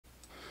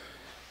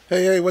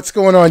Hey, what's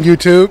going on,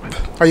 YouTube?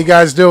 How you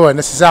guys doing?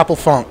 This is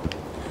AppleFUNk.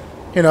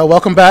 You know,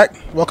 welcome back.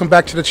 Welcome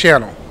back to the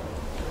channel.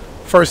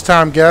 First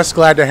time guest,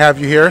 glad to have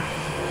you here.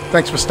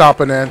 Thanks for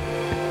stopping in.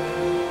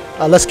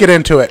 Let's get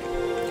into it.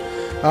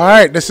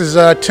 Alright, this is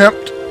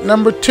attempt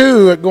number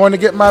 2 at going to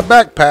get my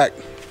backpack.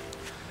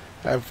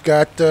 I've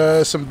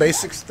got some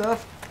basic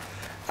stuff.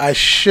 I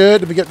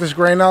should, if we get this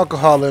grain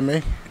alcohol in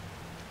me.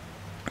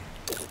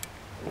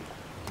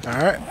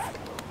 Alright,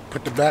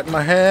 put the bat in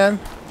my hand.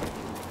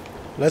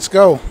 Let's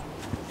go.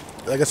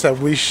 Like I said,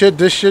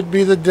 this should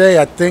be the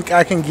day. I think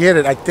I can get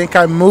it. I think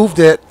I moved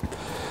it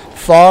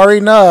far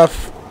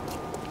enough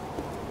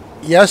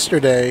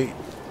yesterday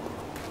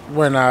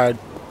when I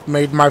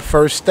made my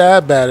first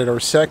stab at it, or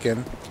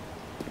second.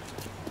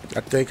 I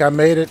think I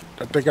made it.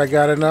 I think I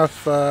got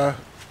enough. I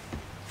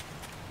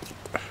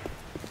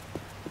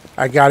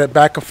got it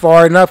back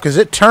far enough because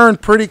it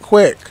turned pretty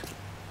quick.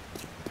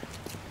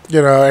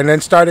 You know, and then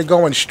started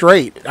going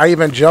straight. I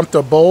even jumped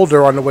a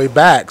boulder on the way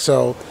back,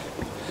 so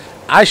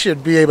I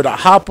should be able to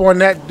hop on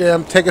that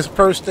take a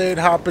first aid,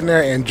 hop in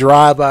there, and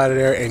drive out of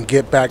there and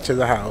get back to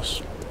the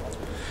house.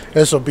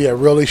 This will be a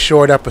really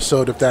short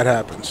episode if that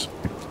happens.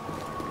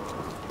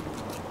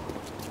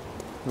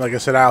 Like I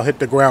said, I'll hit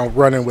the ground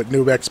running with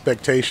new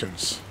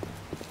expectations.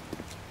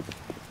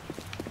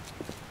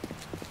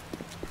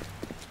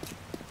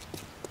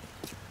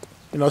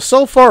 You know,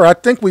 so far, I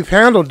think we've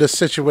handled this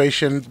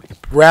situation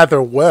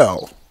rather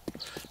well.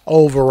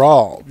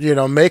 Overall, you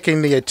know,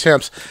 making the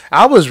attempts.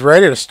 I was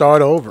ready to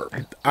start over.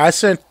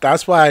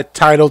 That's why I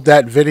titled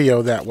that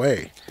video that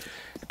way,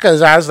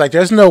 because I was like,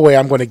 there's no way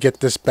I'm going to get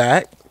this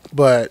back.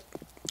 But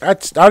I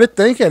started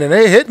thinking, and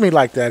it hit me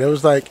like that. It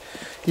was like,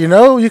 you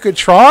know, you could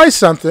try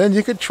something.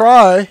 You could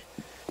try.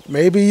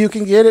 Maybe you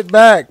can get it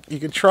back. You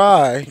could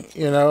try,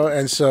 you know.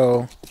 And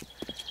so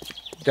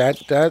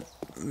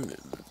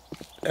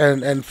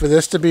and for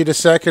this to be the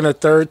second or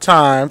third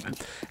time,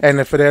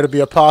 and for there to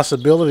be a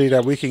possibility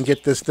that we can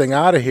get this thing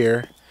out of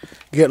here,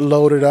 get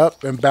loaded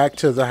up and back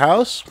to the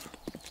house,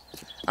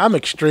 I'm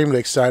extremely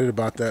excited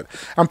about that.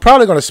 I'm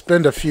probably going to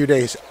spend a few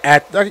days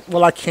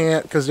well, I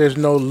can't because there's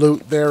no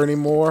loot there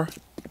anymore.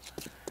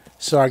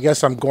 So I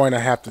guess I'm going to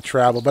have to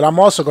travel. But I'm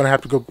also going to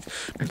have to go,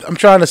 I'm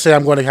trying to say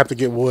I'm going to have to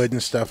get wood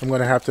and stuff. I'm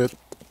going to have to,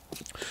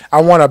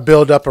 I want to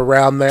build up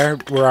around there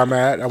where I'm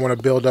at. I want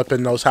to build up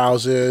in those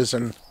houses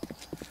and...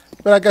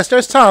 But I guess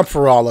there's time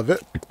for all of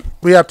it.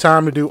 We have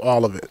time to do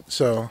all of it.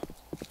 So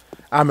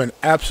I'm in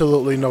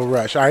absolutely no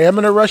rush. I am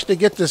in a rush to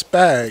get this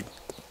bag.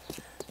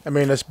 I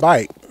mean, this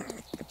bike.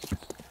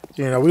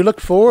 You know, we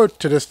looked forward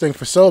to this thing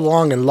for so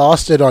long and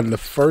lost it on the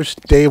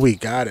first day we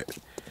got it.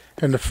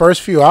 In the first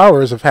few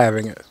hours of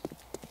having it.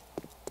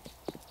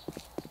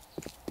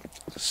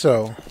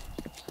 So,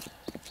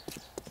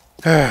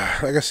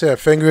 like I said,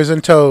 fingers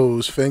and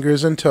toes.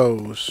 Fingers and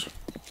toes.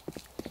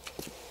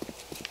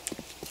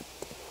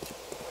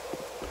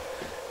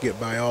 Get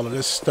by all of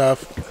this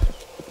stuff,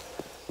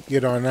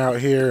 get on out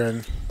here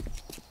and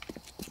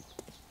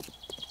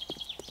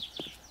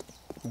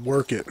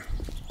work it.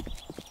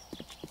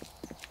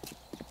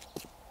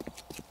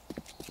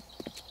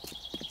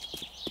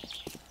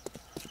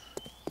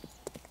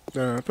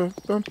 I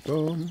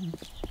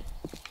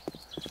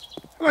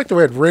like the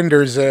way it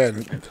renders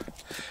in.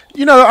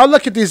 You know, I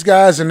look at these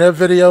guys and their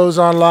videos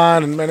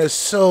online, and man, it's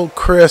so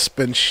crisp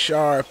and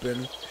sharp,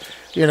 and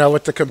you know,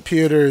 with the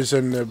computers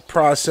and the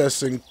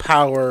processing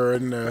power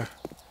and the,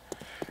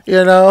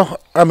 you know,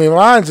 I mean,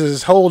 mine's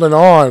is holding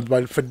on,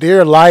 but for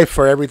dear life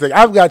for everything.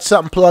 I've got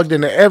something plugged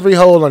into every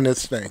hole on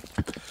this thing.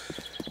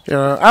 You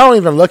know, I don't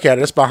even look at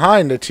it. It's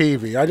behind the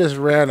TV. I just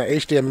ran an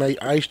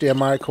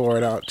HDMI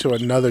cord out to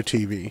another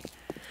TV.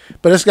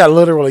 But it's got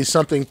literally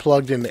something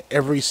plugged into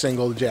every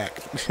single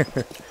jack.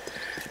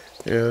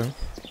 Yeah.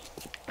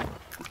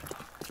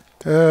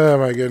 Oh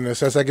my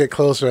goodness! As I get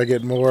closer, I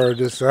get more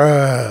just in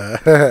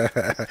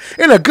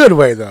a good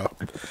way, though.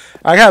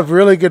 I have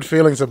really good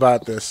feelings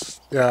about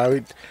this. Yeah,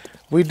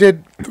 we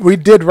did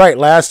right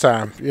last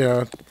time. You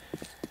know,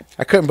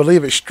 I couldn't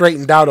believe it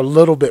straightened out a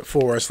little bit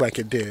for us like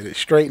it did. It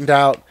straightened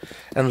out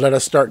and let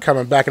us start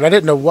coming back. And I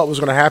didn't know what was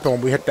going to happen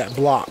when we hit that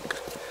block.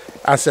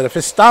 I said, if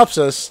it stops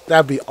us,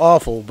 that'd be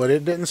awful. But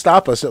it didn't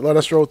stop us. It let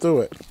us roll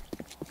through it.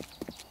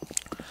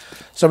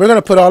 So we're going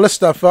to put all this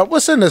stuff up.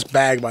 What's in this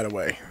bag, by the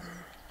way?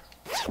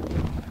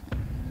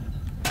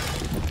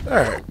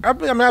 Alright, I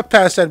mean, I've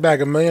passed that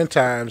bag a million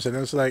times, and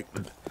it's like,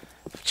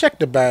 check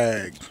the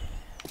bag.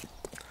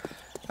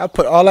 I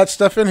put all that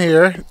stuff in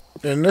here,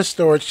 in this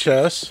storage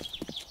chest.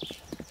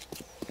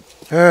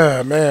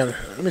 Ah, man,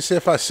 let me see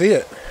if I see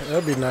it.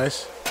 That'd be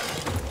nice.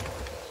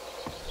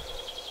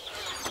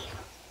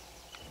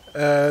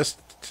 Let's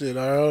see,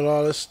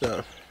 all this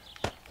stuff.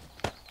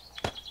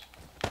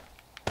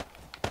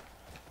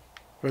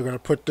 We're going to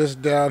put this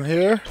down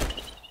here.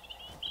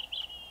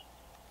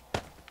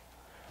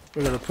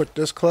 We're going to put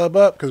this club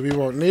up because we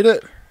won't need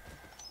it.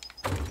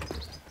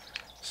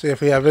 See if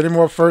we have any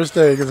more first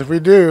aid, because if we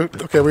do,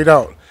 okay, we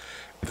don't.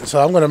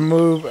 So I'm going to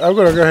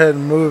go ahead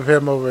and move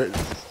him over.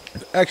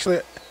 Actually,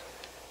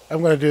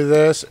 I'm going to do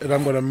this, and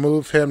I'm going to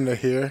move him to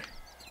here.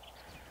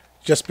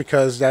 just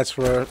because that's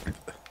where...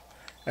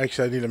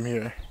 Actually, I need them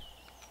here.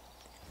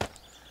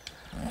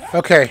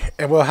 Okay,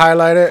 and we'll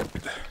highlight it.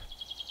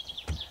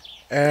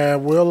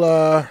 And we'll,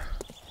 let's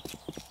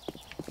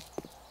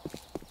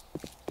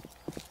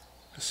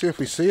see if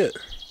we see it.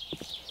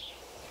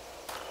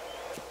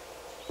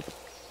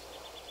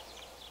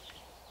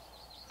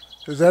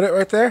 Is that it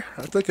right there?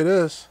 I think it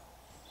is.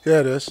 Yeah,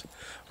 it is.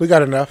 We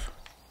got enough.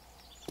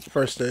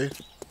 First aid.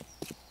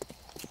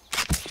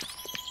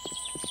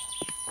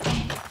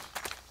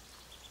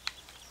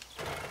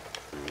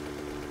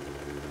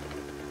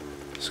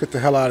 Let's get the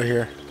hell out of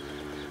here.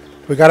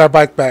 We got our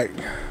bike back.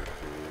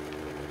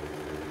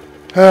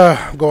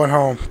 I'm going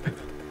home.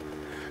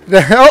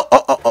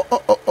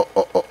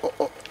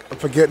 I'm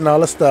forgetting all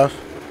the stuff.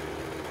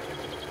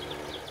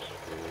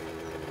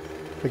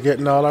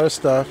 Forgetting all our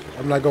stuff.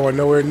 I'm not going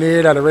nowhere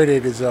near that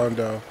irradiated zone,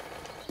 though.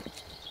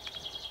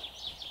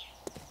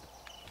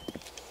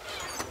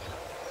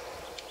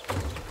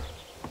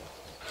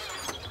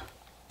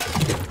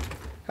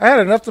 I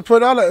had enough to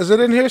put all that. Is it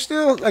in here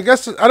still? I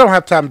guess I don't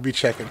have time to be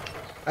checking.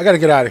 I got to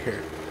get out of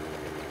here.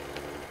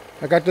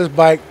 I got this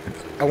bike.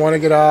 I want to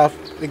get off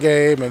the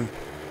game and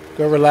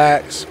go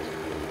relax.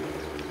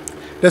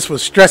 This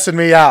was stressing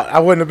me out. I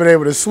wouldn't have been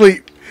able to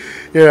sleep.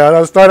 You know,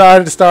 I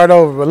had to start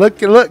over.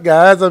 But look,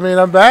 guys. I mean,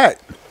 I'm back.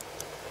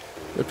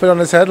 They put on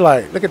this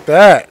headlight. Look at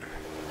that.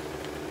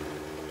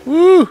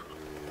 Woo!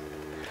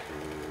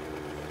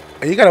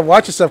 And you gotta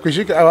watch yourself because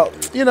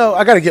you know,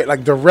 I gotta get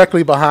like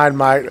directly behind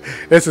my.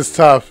 This is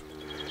tough.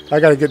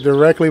 I gotta get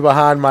directly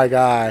behind my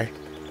guy.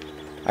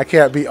 I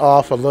can't be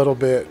off a little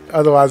bit,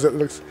 otherwise it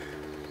looks.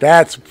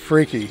 That's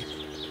freaky.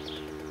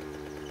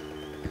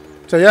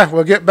 So yeah,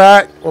 we'll get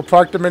back. We'll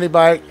park the mini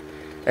bike,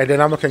 and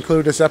then I'm gonna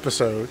conclude this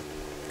episode.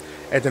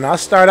 And then I'll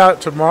start out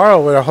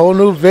tomorrow with a whole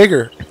new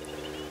vigor.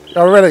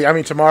 Oh, really? I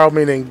mean, tomorrow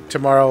meaning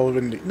tomorrow.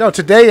 No,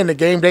 today in the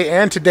game day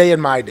and today in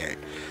my day.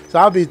 So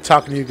I'll be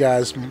talking to you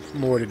guys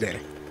more today.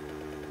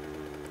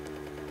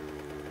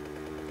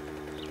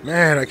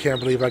 Man, I can't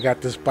believe I got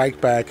this bike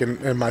back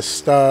and my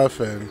stuff.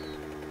 And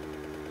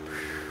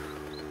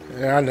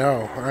yeah, I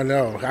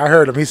know. I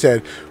heard him. He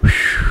said,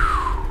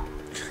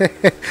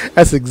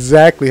 that's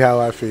exactly how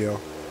I feel.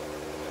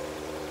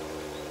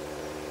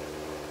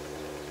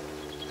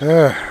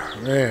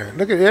 Man,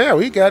 look at, yeah,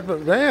 we got,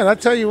 man, I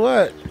tell you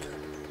what.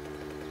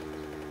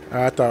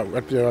 I thought,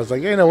 I was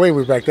like, ain't no way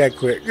we're back that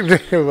quick.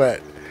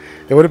 But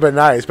it would have been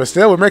nice. But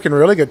still, we're making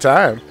really good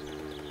time.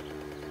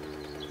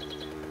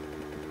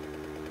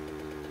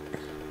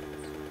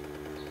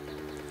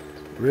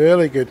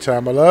 Really good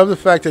time. I love the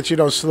fact that you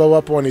don't slow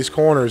up on these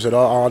corners at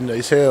all, on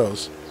these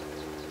hills.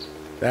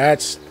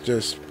 That's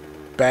just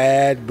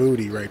bad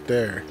booty right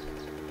there.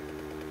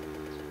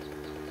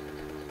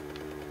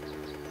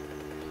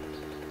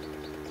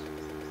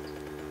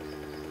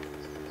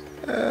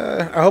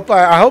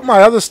 I hope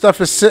my other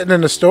stuff is sitting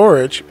in the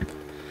storage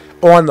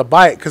on the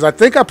bike, because I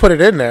think I put it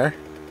in there.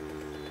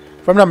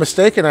 If I'm not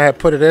mistaken, I had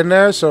put it in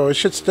there, so it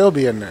should still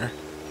be in there.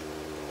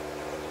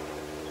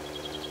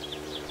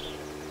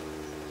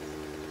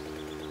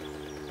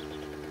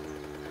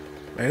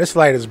 Man, this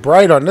light is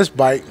bright on this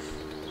bike.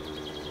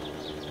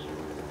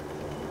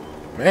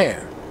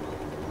 Man.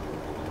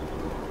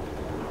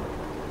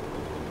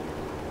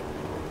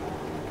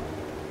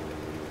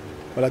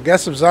 But I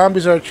guess if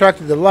zombies are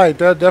attracted to light,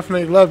 they'll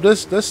definitely love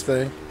this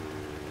thing.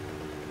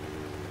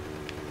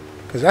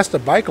 Because that's the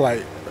bike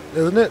light,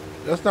 isn't it?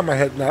 That's not my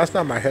head. No, that's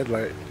not my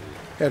headlight.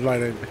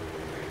 Headlight.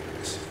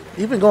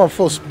 Even going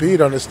full speed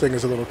on this thing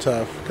is a little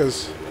tough.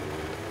 Because...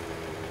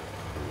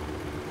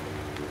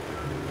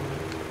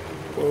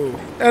 Whoa.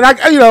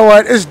 And you know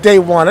what? It's day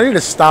one. I need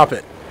to stop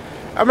it.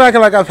 I'm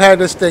acting like I've had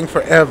this thing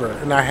forever,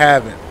 and I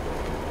haven't.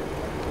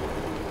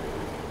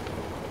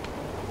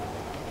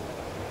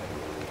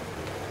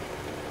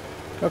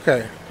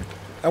 Okay,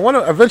 I want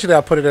to eventually.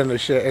 I'll put it in the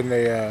shed,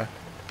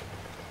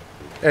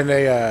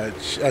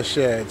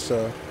 shed.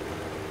 So,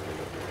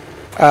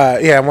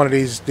 yeah, one of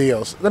these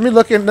deals. Let me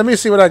look in. Let me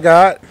see what I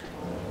got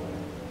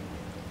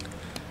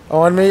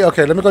on me.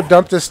 Okay, let me go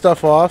dump this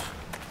stuff off.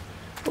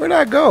 Where'd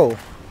I go?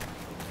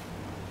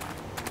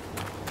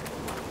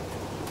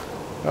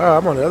 Oh,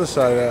 I'm on the other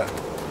side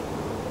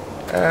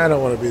of that. I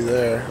don't want to be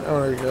there. I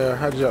want to.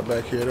 I'll jump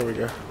back here. There we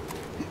go.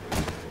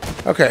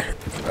 Okay.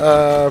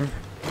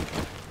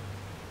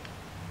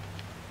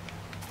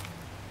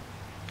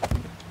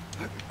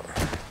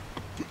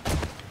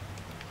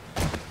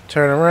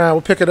 Turn around.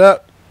 We'll pick it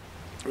up.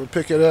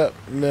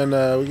 And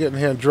then we get in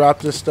here and drop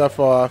this stuff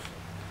off.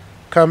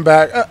 Come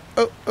back.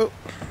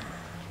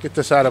 Get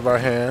this out of our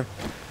hand.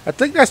 I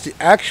think that's the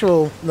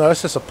actual... No,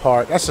 that's just a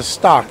part. That's a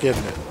stock,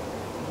 isn't it?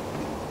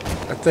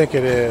 I think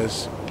it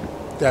is.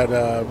 That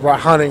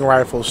hunting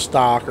rifle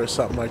stock or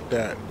something like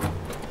that.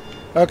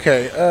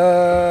 Okay.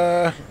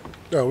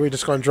 We're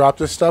just going to drop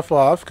this stuff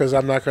off because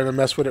I'm not going to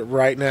mess with it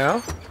right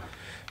now.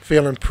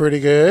 Feeling pretty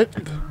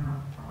good.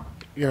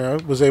 You know,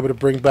 was able to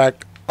bring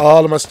back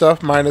all of my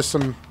stuff minus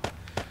some,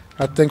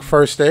 I think,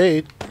 first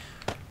aid.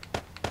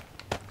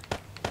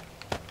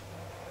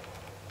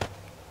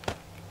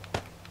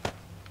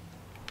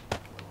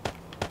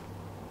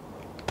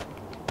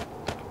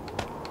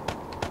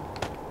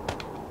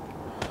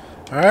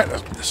 All right,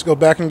 let's go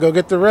back and go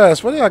get the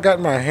rest. What do I got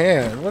in my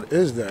hand? What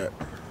is that?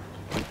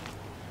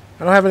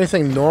 I don't have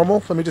anything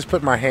normal. Let me just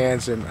put my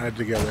hands in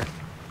together.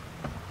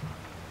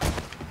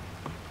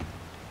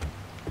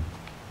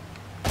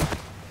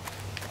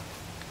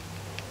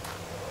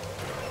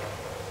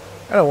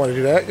 I don't want to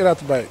do that. Get out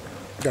the bike.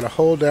 Got to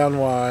hold down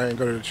Y and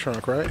go to the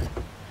trunk, right?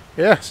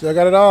 Yeah, still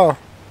got it all.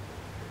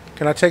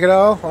 Can I take it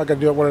all? Oh, I got to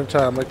do it one at a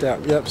time like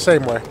that. Yep,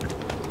 same way.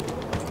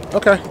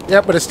 Okay.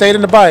 Yep, but it stayed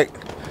in the bike.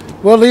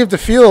 We'll leave the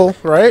fuel,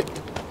 right?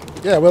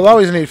 Yeah, we'll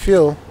always need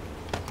fuel.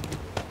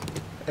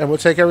 And we'll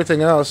take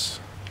everything else.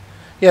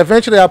 Yeah,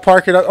 eventually I'll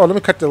park it up. Oh, let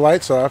me cut the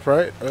lights off,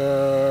 right?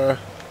 There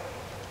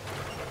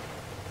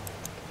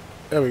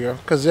we go.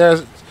 Because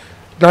there's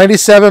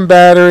 97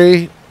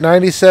 battery,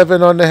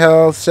 97 on the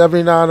health,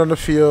 79 on the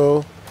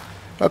fuel.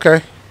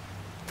 Okay.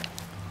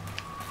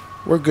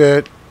 We're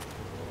good.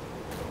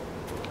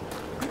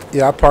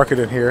 Yeah, I'll park it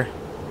in here,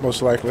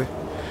 most likely.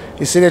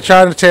 You see, they're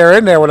trying to tear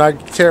in there when I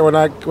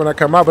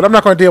come out, but I'm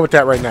not going to deal with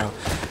that right now.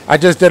 I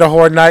just did a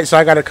horde night, so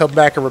I got to come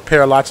back and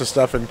repair lots of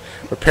stuff and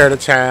repair the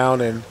town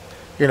and,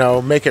 you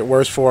know, make it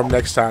worse for them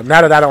next time.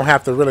 Now that I don't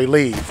have to really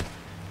leave,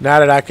 now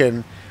that I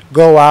can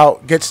go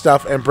out, get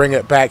stuff, and bring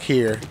it back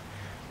here,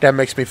 that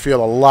makes me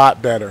feel a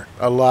lot better,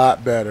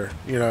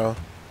 you know.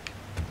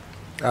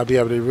 I'll be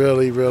able to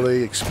really,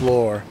 really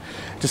explore.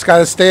 Just got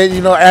to stay, you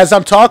know, as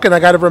I'm talking,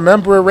 I got to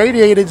remember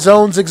irradiated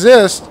zones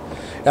exist.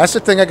 That's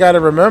the thing I got to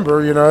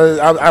remember, you know.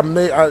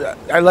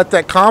 I let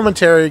that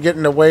commentary get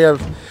in the way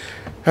of,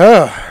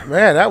 oh,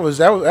 man, that was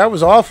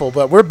awful.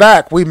 But we're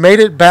back. We made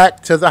it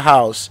back to the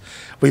house.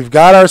 We've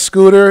got our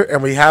scooter,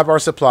 and we have our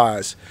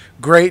supplies.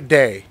 Great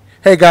day.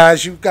 Hey,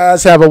 guys, you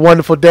guys have a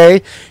wonderful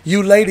day.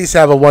 You ladies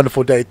have a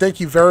wonderful day.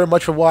 Thank you very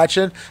much for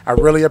watching. I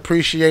really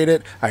appreciate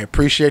it. I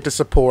appreciate the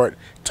support.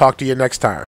 Talk to you next time.